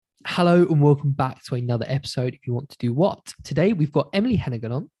Hello and welcome back to another episode. If you want to do what? Today we've got Emily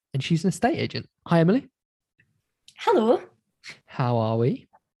Hennigan on, and she's an estate agent. Hi, Emily. Hello. How are we?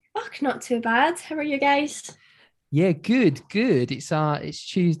 Oh, not too bad. How are you guys? Yeah, good, good. It's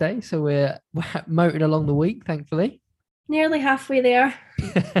Tuesday, so we're motoring along the week, thankfully. Nearly halfway there.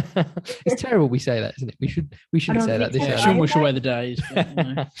 It's terrible we say that, isn't it? We I shouldn't know the say that week's this going early. Shouldn't flying wish by. away the days.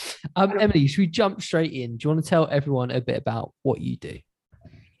 I know. Emily, should we jump straight in? Do you want to tell everyone a bit about what you do?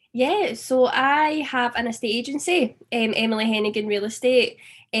 Yeah, so I have an estate agency, Emily Hennigan Real Estate.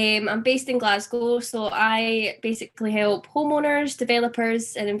 I'm based in Glasgow, so I basically help homeowners,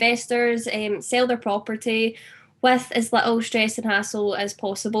 developers, and investors sell their property with as little stress and hassle as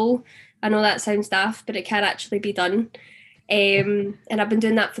possible. I know that sounds daft, but it can actually be done. And I've been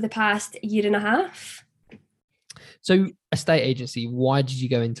doing that for the past year and a half. So, estate agency, why did you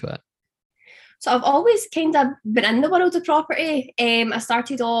go into it? So I've always kind of been in the world of property. I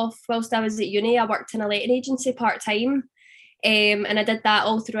started off whilst I was at uni. I worked in a letting agency part time, and I did that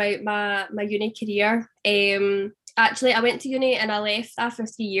all throughout my uni career. Actually, I went to uni and I left after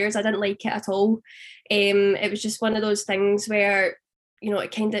 3 years. I didn't like it at all. It was just one of those things where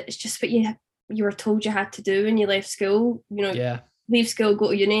it's just what you were told you had to do when you left school. Yeah. Leave school, go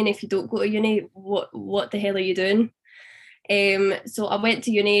to uni, and if you don't go to uni, what the hell are you doing? So I went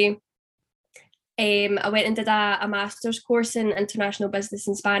to uni. I went and did a master's course in international business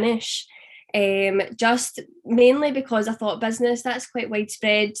and Spanish, just mainly because I thought business, that's quite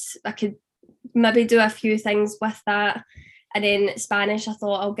widespread. I could maybe do a few things with that. And then Spanish, I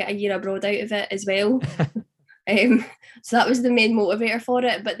thought I'll get a year abroad out of it as well. So that was the main motivator for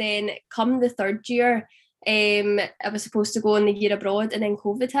it. But then come the third year, I was supposed to go on the year abroad and then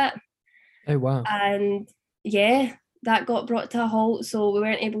COVID hit. Oh, wow. And yeah, that got brought to a halt, so we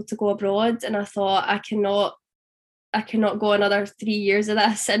weren't able to go abroad. And I thought, I cannot go another 3 years of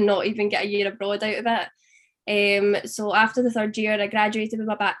this and not even get a year abroad out of it. So after the third year, I graduated with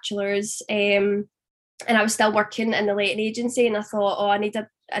my bachelor's, and I was still working in the letting agency. And I thought, oh, I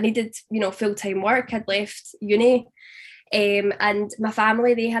needed full time work. I'd left uni, and my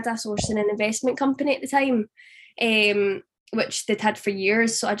family, they had a sourcing and investment company at the time. Which they'd had for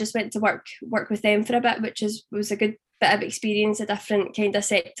years. So I just went to work with them for a bit, which was a good bit of experience, a different kind of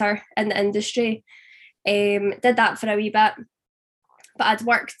sector in the industry. Did that for a wee bit. But I'd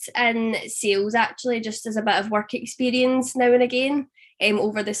worked in sales actually just as a bit of work experience now and again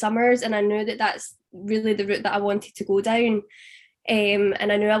over the summers. And I knew that that's really the route that I wanted to go down. And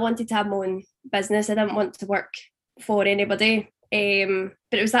I knew I wanted to have my own business. I didn't want to work for anybody. But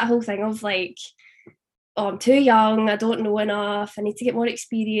it was that whole thing of like, oh, I'm too young, I don't know enough, I need to get more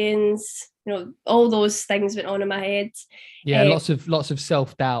experience. All those things went on in my head. Yeah, lots of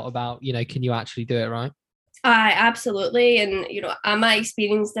self-doubt about, can you actually do it, right? I absolutely, and am I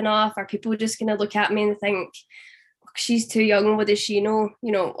experienced enough? Are people just going to look at me and think, "Oh, she's too young? What does she know?"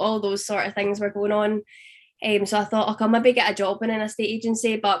 All those sort of things were going on. So I thought, okay, I'll maybe get a job in an estate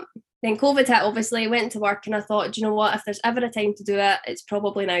agency, but then COVID hit. Obviously, went to work, and I thought, do you know what? If there's ever a time to do it, it's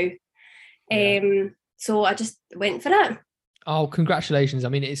probably now. Yeah. So I just went for it. Oh, congratulations. I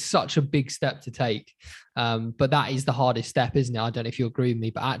mean, it's such a big step to take. But that is the hardest step, isn't it? I don't know if you agree with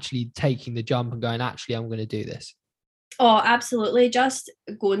me, but actually taking the jump and going, actually, I'm going to do this. Oh, absolutely. Just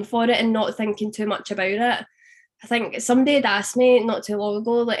going for it and not thinking too much about it. I think somebody had asked me not too long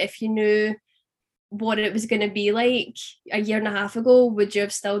ago, like, if you knew what it was going to be like a year and a half ago, would you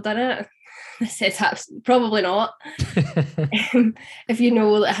have still done it? I said, probably not. If you know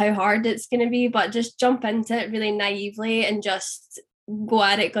like, how hard it's going to be, but just jump into it really naively and just go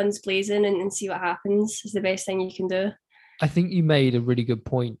at it guns blazing and see what happens is the best thing you can do. I think you made a really good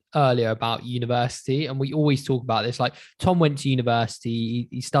point earlier about university, and we always talk about this. Like Tom went to university,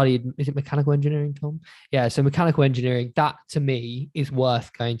 he studied, is it mechanical engineering, Tom? Yeah, so mechanical engineering, that to me is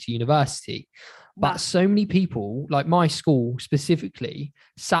worth going to university. Yeah. But so many people, like my school specifically,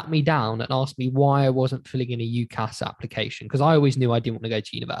 sat me down and asked me why I wasn't filling in a UCAS application because I always knew I didn't want to go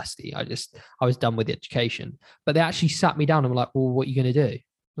to university. I was done with the education. But they actually sat me down and were like, well, what are you going to do?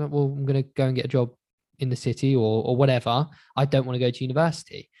 I'm like, well, I'm going to go and get a job in the city or whatever. I don't want to go to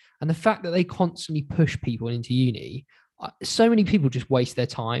university. And the fact that they constantly push people into uni, so many people just waste their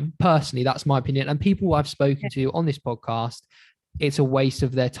time. Personally, that's my opinion. And people I've spoken to on this podcast, it's a waste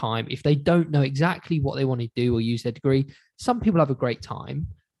of their time. If they don't know exactly what they want to do or use their degree, some people have a great time.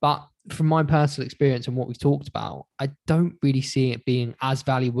 But from my personal experience and what we've talked about, I don't really see it being as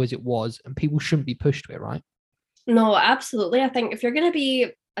valuable as it was. And people shouldn't be pushed to it, right? No, absolutely. I think if you're going to be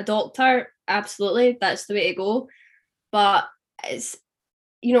a doctor, absolutely, that's the way to go. But it's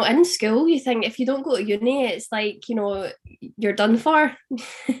you know, in school, you think if you don't go to uni, it's like, you know, you're done for.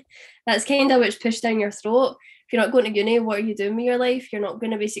 That's kind of what's pushed down your throat. If you're not going to uni, what are you doing with your life? You're not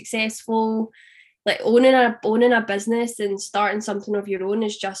going to be successful. Like owning a business and starting something of your own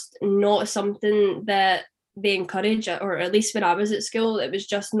is just not something that they encourage, or at least when I was at school, it was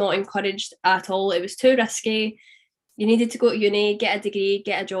just not encouraged at all. It was too risky. You needed to go to uni, get a degree,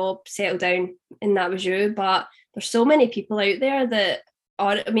 get a job, settle down, and that was you. But there's so many people out there that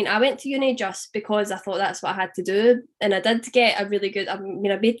are, I mean, I went to uni just because I thought that's what I had to do. And I did get a really good, I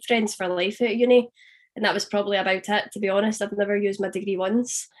mean, I made friends for life at uni. And that was probably about it, to be honest. I've never used my degree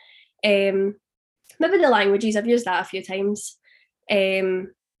once. Maybe the languages, I've used that a few times.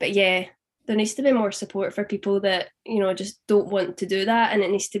 But yeah, there needs to be more support for people that, you know, just don't want to do that. And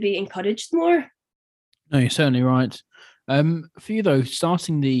it needs to be encouraged more. No, you're certainly right. For you though,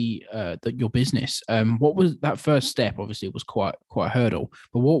 starting your business, what was that first step? Obviously, it was quite a hurdle.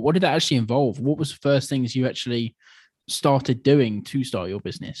 But what did that actually involve? What was the first things you actually started doing to start your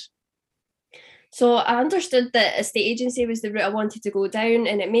business? So I understood that estate agency was the route I wanted to go down,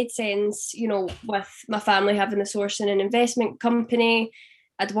 and it made sense, you know, with my family having a sourcing and investment company.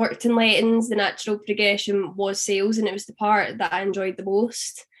 I'd worked in lettings. The natural progression was sales, and it was the part that I enjoyed the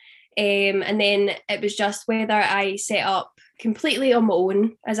most. And then it was just whether I set up completely on my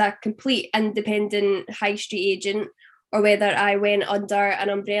own as a complete independent high street agent, or whether I went under an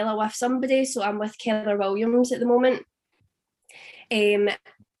umbrella with somebody. So I'm with Keller Williams at the moment.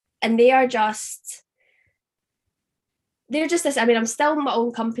 And they're just this, I mean, I'm still my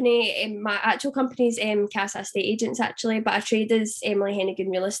own company. My actual company is Casa Estate Agents, actually, but I trade as Emily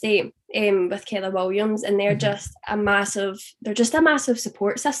Hennigan Real Estate with Keller Williams, and they're just a massive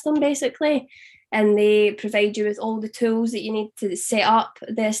support system, basically. And they provide you with all the tools that you need to set up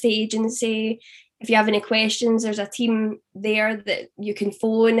the estate agency. If you have any questions, there's a team there that you can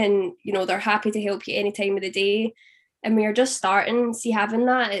phone, and, you know, they're happy to help you any time of the day. And when you're just starting, having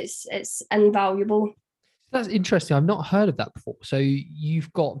that, it's invaluable. That's interesting. I've not heard of that before. So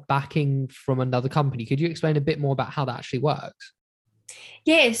you've got backing from another company. Could you explain a bit more about how that actually works?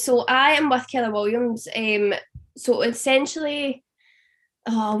 Yeah, so I am with Keller Williams. So essentially,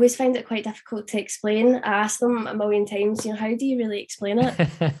 I always find it quite difficult to explain. I ask them a million times, you know, how do you really explain it?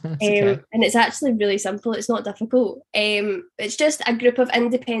 Okay. And it's actually really simple. It's not difficult. It's just a group of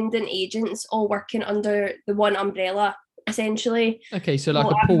independent agents all working under the one umbrella, essentially. Okay, so like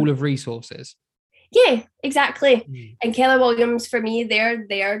a pool of resources. Yeah, exactly. And Keller Williams, for me, they're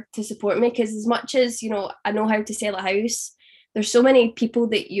there to support me, because as much as, you know, I know how to sell a house, there's so many people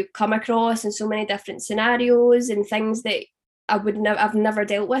that you come across and so many different scenarios and things that I've never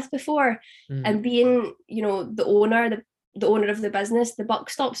dealt with before. And being, you know, the owner of the business, the buck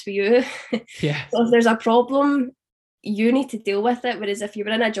stops with you. Yeah. So if there's a problem, you need to deal with it. Whereas if you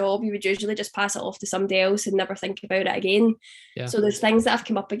were in a job, you would usually just pass it off to somebody else and never think about it again. Yeah. So there's things that I've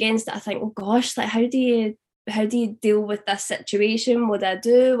come up against that I think, oh gosh, like how do you deal with this situation? What do I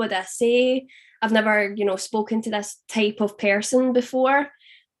do? What do I say? I've never, you know, spoken to this type of person before,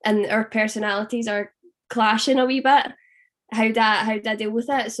 and our personalities are clashing a wee bit. How do I deal with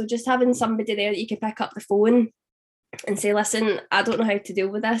it? So just having somebody there that you can pick up the phone and say, listen, I don't know how to deal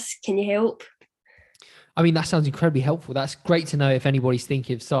with this. Can you help? I mean, that sounds incredibly helpful. That's great to know if anybody's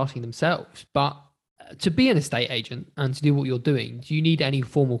thinking of starting themselves. But to be an estate agent and to do what you're doing, do you need any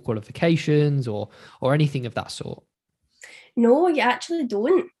formal qualifications or anything of that sort? No, you actually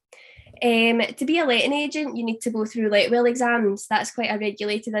don't. To be a letting agent, you need to go through Letwell exams. That's quite a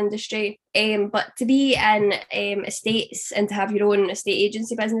regulated industry. But to be in estates and to have your own estate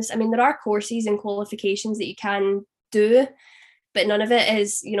agency business, I mean, there are courses and qualifications that you can do, but none of it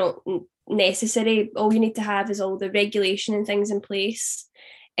is, you know, necessary. All you need to have is all the regulation and things in place,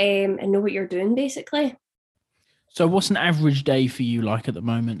 and know what you're doing, basically. So what's an average day for you like at the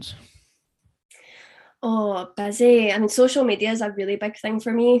moment? Oh, busy. I mean, social media is a really big thing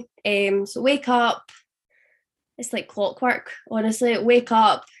for me. So wake up, it's like clockwork, honestly. Wake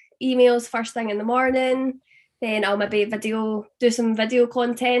up, emails first thing in the morning, then I'll maybe do some video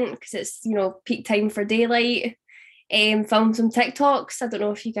content because it's, you know, peak time for daylight. Film some TikToks. I don't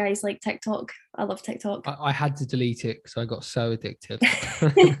know if you guys like TikTok. I love TikTok. I had to delete it because I got so addicted.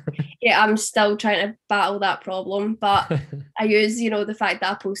 Yeah, I'm still trying to battle that problem, but I use, you know, the fact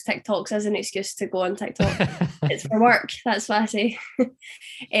that I post TikToks as an excuse to go on TikTok. It's for work. That's what I say.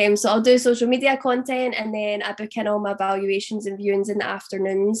 So I'll do social media content, and then I book in all my valuations and viewings in the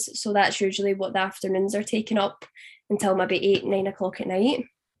afternoons. So that's usually what the afternoons are taken up until maybe 8, 9 o'clock at night.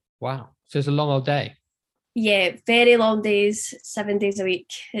 Wow. So it's a long old day. Yeah, very long days, 7 days a week.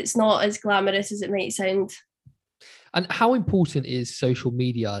 It's not as glamorous as it might sound. And how important is social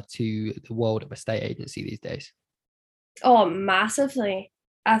media to the world of estate agency these days? Oh, massively.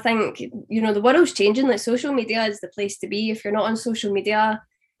 I think, the world's changing. Like, social media is the place to be. If you're not on social media,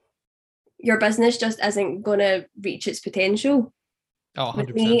 your business just isn't going to reach its potential. Oh, With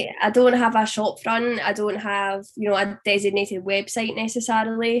 100%. me, I don't have a shop front. I don't have, a designated website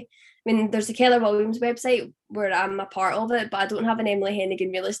necessarily. I mean, there's the Keller Williams website where I'm a part of it, but I don't have an Emily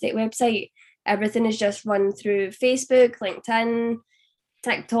Hennigan real estate website. Everything is just run through Facebook, LinkedIn,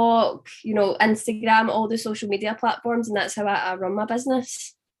 TikTok, Instagram, all the social media platforms, and that's how I run my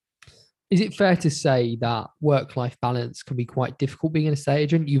business. Is it fair to say that work-life balance can be quite difficult being an estate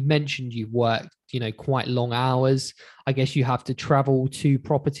agent? You've mentioned you've worked, quite long hours. I guess you have to travel to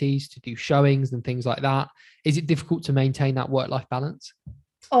properties to do showings and things like that. Is it difficult to maintain that work-life balance?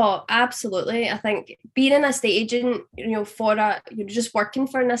 Oh, absolutely. I think being an estate agent, you're just working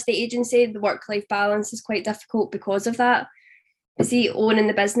for an estate agency, the work-life balance is quite difficult because of that. See, owning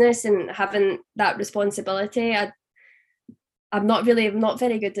the business and having that responsibility, I'm not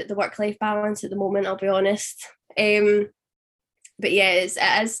very good at the work-life balance at the moment, I'll be honest. But yeah, it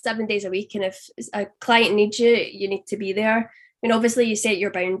is 7 days a week, and if a client needs you, you need to be there. I mean, obviously you set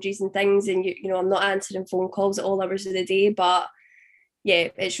your boundaries and things, and I'm not answering phone calls at all hours of the day, but yeah,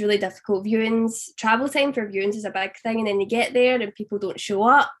 it's really difficult. Travel time for viewings is a big thing, and then you get there and people don't show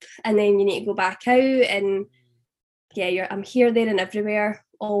up, and then you need to go back out, and yeah, I'm here, there, and everywhere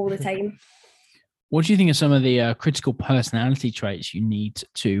all the time. What do you think are some of the critical personality traits you need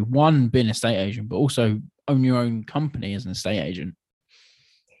to, one, be an estate agent, but also own your own company as an estate agent?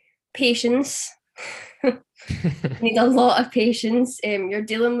 Patience. You need a lot of patience. You're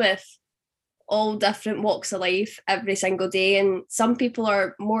dealing with all different walks of life every single day, and some people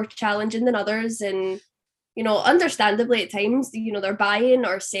are more challenging than others, and understandably at times they're buying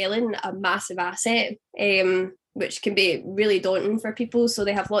or selling a massive asset, which can be really daunting for people, so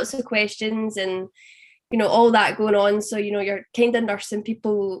they have lots of questions and all that going on, so you're kind of nursing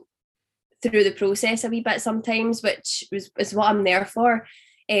people through the process a wee bit sometimes, which is what I'm there for.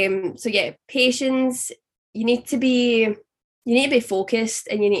 So yeah, patience. You need to be focused,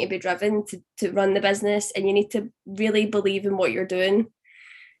 and you need to be driven to run the business, and you need to really believe in what you're doing.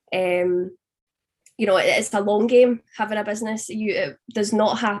 It's a long game having a business. It does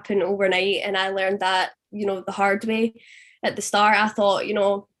not happen overnight, and I learned that the hard way. At the start, I thought,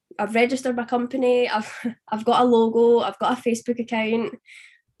 I've registered my company, I've got a logo, I've got a Facebook account,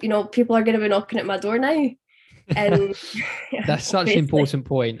 people are going to be knocking at my door now. And that's such an important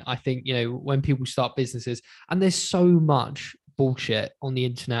point. I think, when people start businesses, and there's so much bullshit on the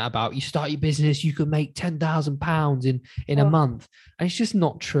internet about you start your business, you can make £10,000 in a month. And it's just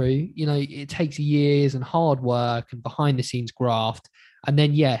not true. It takes years and hard work and behind the scenes graft. And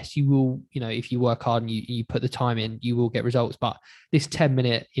then, yes, you will, if you work hard and you put the time in, you will get results. But this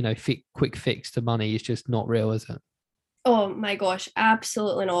 10-minute, quick fix to money is just not real, is it? Oh my gosh,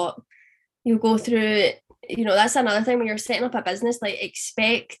 absolutely not. You go through, that's another thing when you're setting up a business, like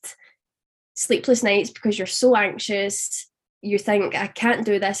expect sleepless nights because you're so anxious. You think, I can't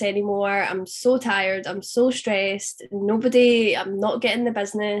do this anymore. I'm so tired. I'm so stressed. I'm not getting the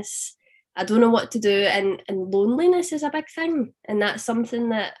business. I don't know what to do. And loneliness is a big thing. And that's something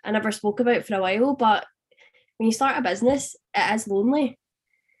that I never spoke about for a while. But when you start a business, it is lonely.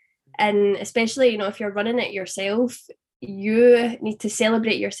 And especially, if you're running it yourself, you need to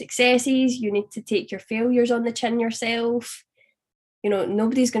celebrate your successes. You need to take your failures on the chin yourself.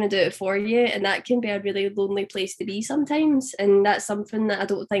 Nobody's going to do it for you. And that can be a really lonely place to be sometimes. And that's something that I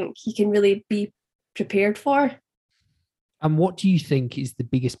don't think you can really be prepared for. And what do you think is the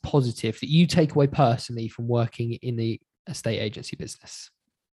biggest positive that you take away personally from working in the estate agency business?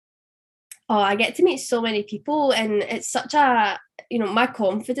 Oh, I get to meet so many people, and it's such a, my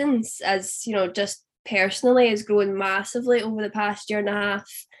confidence as, just personally has grown massively over the past year and a half,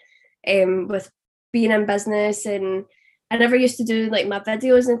 with being in business. And I never used to do like my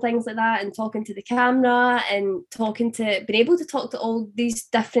videos and things like that, and talking to the camera and being able to talk to all these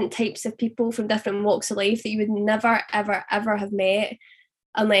different types of people from different walks of life that you would never, ever, ever have met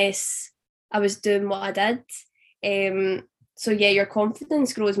unless I was doing what I did. So yeah, your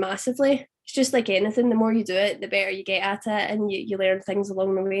confidence grows massively. It's just like anything, the more you do it, the better you get at it, and you learn things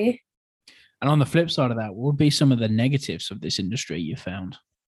along the way. And on the flip side of that, what would be some of the negatives of this industry you found?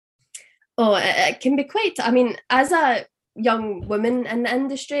 Oh, it can be quite, as a young woman in the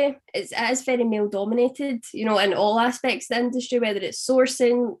industry, it is very male dominated, in all aspects of the industry, whether it's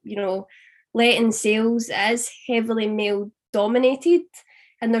sourcing, letting, sales, it is heavily male dominated,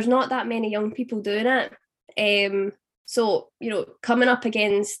 and there's not that many young people doing it. So, coming up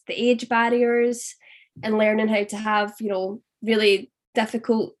against the age barriers, and learning how to have, really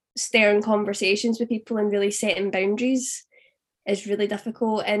difficult, stern conversations with people and really setting boundaries is really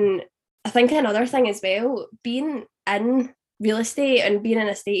difficult. And I think another thing as well, being in real estate and being an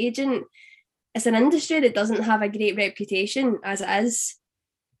estate agent, it's an industry that doesn't have a great reputation as it is.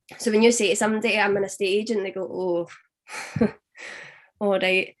 So when you say to somebody, I'm an estate agent, they go, oh, all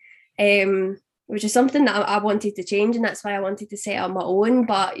right. Which is something that I wanted to change, and that's why I wanted to set up my own.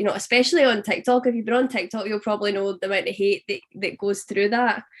 But, especially on TikTok, if you've been on TikTok, you'll probably know the amount of hate that goes through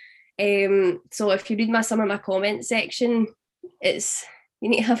that. So if you read some of my comment section, you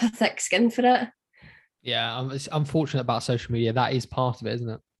need to have a thick skin for it. Yeah, it's unfortunate about social media. That is part of it, isn't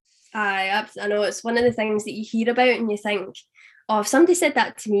it? I know it's one of the things that you hear about and you think, oh, if somebody said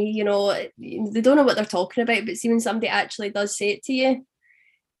that to me, they don't know what they're talking about, but see, when somebody actually does say it to you,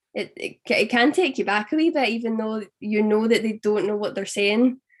 it can take you back a wee bit, even though you know that they don't know what they're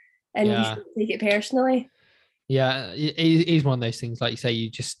saying, and you shouldn't take it personally. Yeah, it is one of those things, like you say,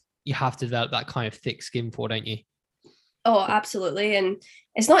 you have to develop that kind of thick skin for, don't you? Oh, absolutely. And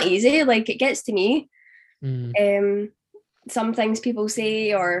it's not easy. Like, it gets to me. Some things people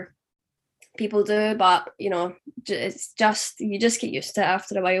say or people do, but it's just, you just get used to it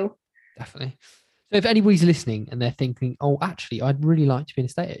after a while. Definitely. So if anybody's listening and they're thinking, oh, actually, I'd really like to be an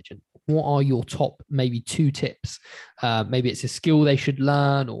estate agent, what are your top maybe 2 tips? Maybe it's a skill they should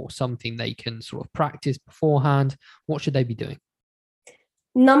learn or something they can sort of practice beforehand. What should they be doing?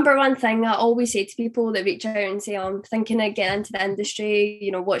 Number one thing I always say to people that reach out and say, I'm thinking of getting into the industry,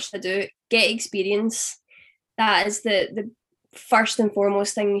 what should I do? Get experience. That is the first and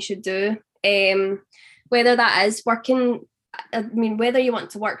foremost thing you should do. Whether that is working, whether you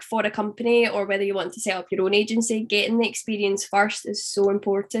want to work for a company or whether you want to set up your own agency, getting the experience first is so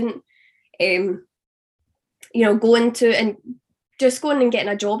important. Going and getting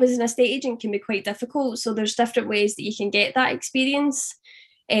a job as an estate agent can be quite difficult. So there's different ways that you can get that experience.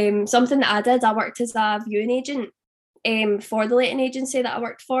 Something that I did, I worked as a viewing agent for the letting agency that I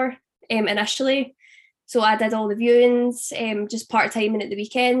worked for initially. So I did all the viewings, just part-time and at the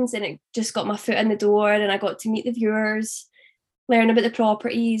weekends, and it just got my foot in the door and I got to meet the viewers, learn about the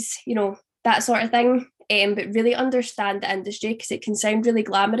properties, that sort of thing. But really understand the industry, because it can sound really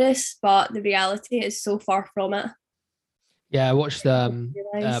glamorous, but the reality is so far from it. Yeah, I watched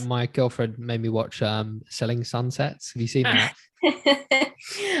my girlfriend made me watch Selling Sunsets. Have you seen that?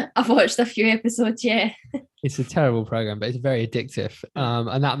 I've watched a few episodes, yeah. It's a terrible program, but it's very addictive.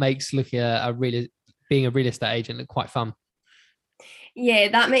 And that makes being a real estate agent look quite fun. Yeah,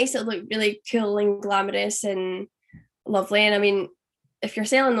 that makes it look really cool and glamorous and lovely. And if you're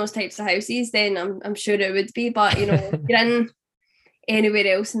selling those types of houses, then I'm sure it would be. But if you're in anywhere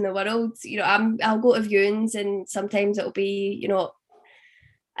else in the world, I'll go to viewings and sometimes it'll be,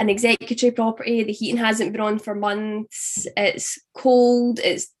 an executive property, the heating hasn't been on for months, it's cold,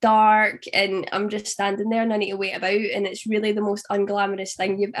 it's dark, and I'm just standing there and I need to wait about, and it's really the most unglamorous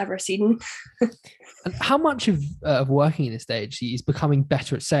thing you've ever seen. And how much of working in this stage is becoming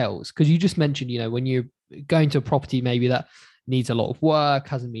better at sales? Because you just mentioned, when you're going to a property maybe that needs a lot of work,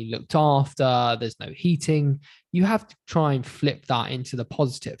 hasn't been looked after, there's no heating, you have to try and flip that into the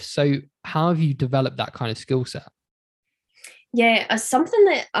positive. So how have you developed that kind of skill set? Yeah, it's something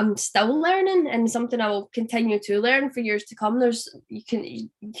that I'm still learning and something I will continue to learn for years to come. You can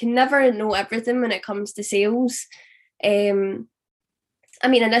never know everything when it comes to sales. Initially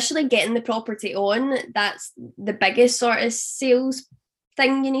getting the property on, that's the biggest sort of sales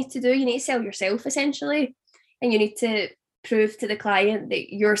thing you need to do. You need to sell yourself essentially, and you need to prove to the client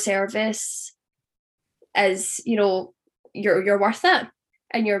that your service is, you're worth it.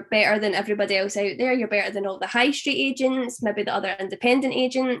 And you're better than everybody else out there. You're better than all the high street agents, maybe the other independent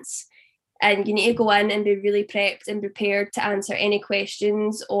agents. And you need to go in and be really prepped and prepared to answer any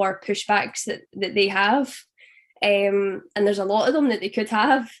questions or pushbacks that they have. And there's a lot of them that they could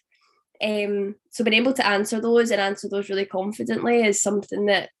have. So being able to answer those really confidently is something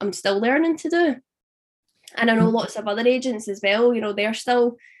that I'm still learning to do. And I know lots of other agents as well, they're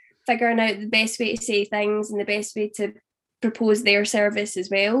still figuring out the best way to say things and the best way to propose their service as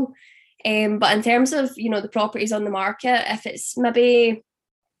well. But in terms of, the properties on the market, if it's maybe,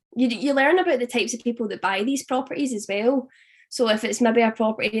 you learn about the types of people that buy these properties as well. So if it's maybe a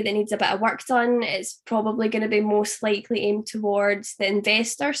property that needs a bit of work done, it's probably going to be most likely aimed towards the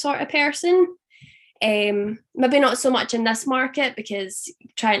investor sort of person. Maybe not so much in this market, because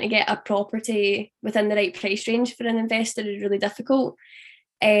trying to get a property within the right price range for an investor is really difficult.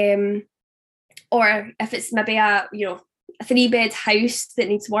 Or if it's maybe a 3-bed house that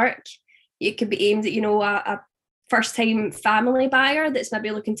needs work, it could be aimed at, a first time family buyer that's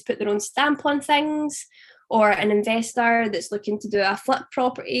maybe looking to put their own stamp on things, or an investor that's looking to do a flip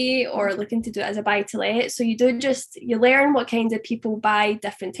property or looking to do it as a buy to let. So you learn what kind of people buy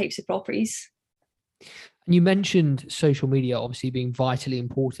different types of properties. And you mentioned social media obviously being vitally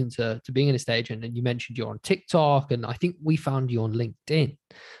important to being an estate agent, and you mentioned you're on TikTok, and I think we found you on LinkedIn.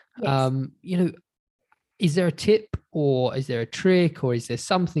 Yes. Is there a tip, or is there a trick, or is there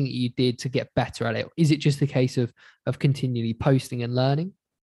something that you did to get better at it? Is it just a case of continually posting and learning?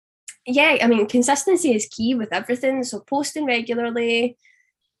 Yeah, I mean, consistency is key with everything. So posting regularly,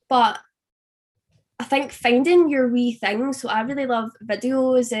 but I think finding your wee thing. So I really love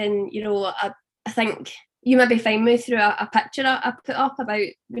videos, and I think you maybe find me through a picture I put up about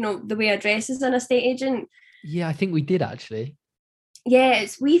the way I dress as an estate agent. Yeah, I think we did actually. Yeah,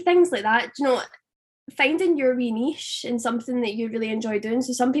 it's wee things like that. Finding your wee niche and something that you really enjoy doing.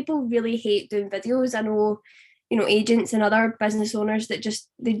 So some people really hate doing videos. I know, agents and other business owners that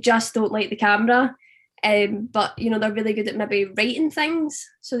they just don't like the camera. But they're really good at maybe writing things.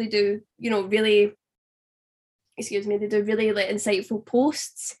 So they do, they do really like insightful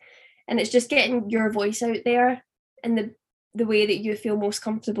posts. And it's just getting your voice out there in the way that you feel most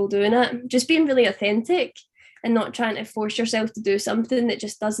comfortable doing it. Just being really authentic and not trying to force yourself to do something that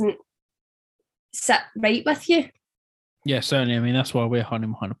just doesn't sit right with you. Yeah, certainly. I mean, that's why we're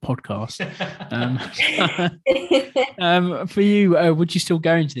hiding behind a podcast. For you, would you still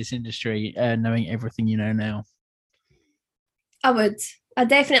go into this industry knowing everything you know now? I would. I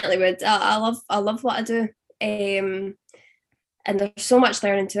definitely would. I love what I do. And there's so much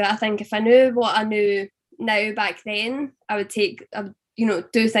learning to it. I think if I knew what I knew now back then, I would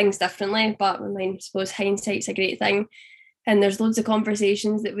do things differently. But I suppose hindsight's a great thing. And there's loads of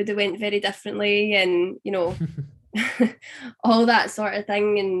conversations that would have went very differently, and all that sort of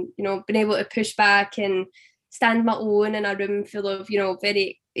thing, and being able to push back and stand my own in a room full of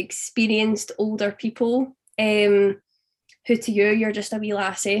very experienced older people, who to you're just a wee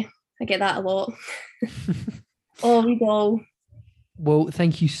lassie. I get that a lot. Oh, we go. Well,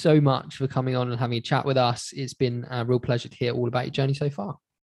 thank you so much for coming on and having a chat with us. It's been a real pleasure to hear all about your journey so far.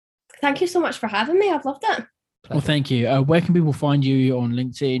 Thank you so much for having me. I've loved it. Well, thank you. Where can people find you on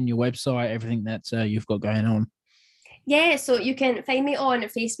LinkedIn, your website, everything that you've got going on? Yeah, so you can find me on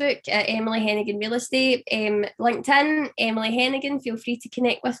Facebook at Emily Hennigan Real Estate, LinkedIn, Emily Hennigan, feel free to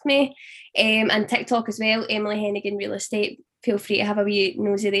connect with me, and TikTok as well, Emily Hennigan Real Estate. Feel free to have a wee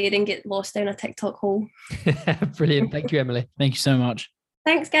nosy there and get lost down a TikTok hole. Brilliant. Thank you, Emily. Thank you so much.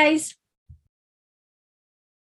 Thanks, guys.